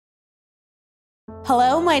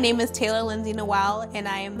Hello, my name is Taylor Lindsay-Noel, and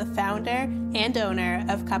I am the founder and owner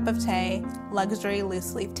of Cup of Tay Luxury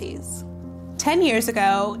Loose Leaf Teas. 10 years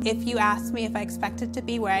ago, if you asked me if I expected to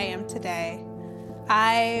be where I am today,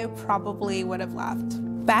 I probably would have laughed.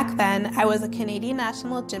 Back then, I was a Canadian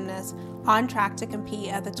national gymnast on track to compete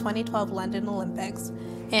at the 2012 London Olympics,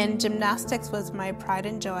 and gymnastics was my pride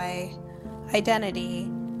and joy, identity,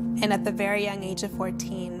 and at the very young age of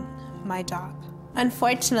 14, my job.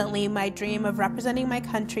 Unfortunately, my dream of representing my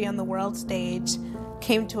country on the world stage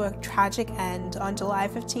came to a tragic end on July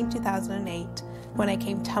 15, 2008, when I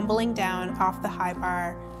came tumbling down off the high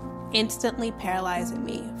bar, instantly paralyzing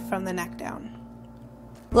me from the neck down.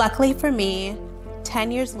 Luckily for me,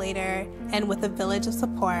 10 years later, and with a village of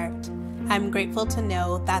support, I'm grateful to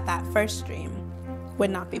know that that first dream would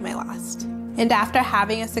not be my last. And after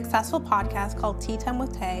having a successful podcast called Tea Time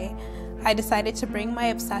with Tay, I decided to bring my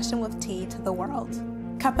obsession with tea to the world.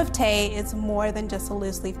 Cup of Tay is more than just a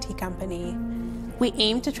loose leaf tea company. We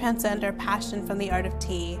aim to transcend our passion from the art of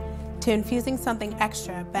tea to infusing something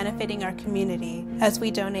extra benefiting our community as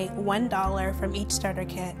we donate $1 from each starter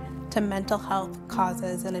kit to mental health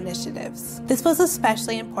causes and initiatives. This was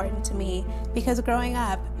especially important to me because growing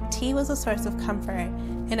up, tea was a source of comfort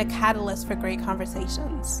and a catalyst for great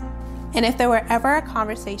conversations. And if there were ever a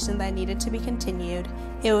conversation that needed to be continued,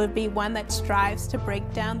 it would be one that strives to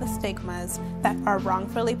break down the stigmas that are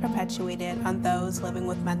wrongfully perpetuated on those living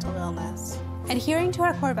with mental illness. Adhering to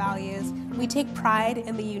our core values, we take pride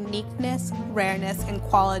in the uniqueness, rareness, and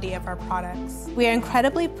quality of our products. We are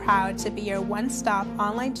incredibly proud to be your one-stop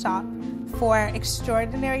online shop for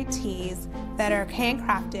extraordinary teas that are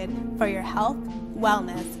handcrafted for your health,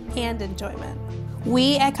 wellness, and enjoyment.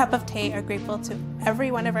 We at Cup of Tay are grateful to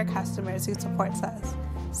every one of our customers who supports us.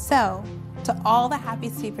 So, to all the happy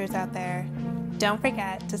sleepers out there, don't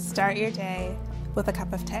forget to start your day with a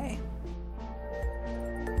cup of Tay.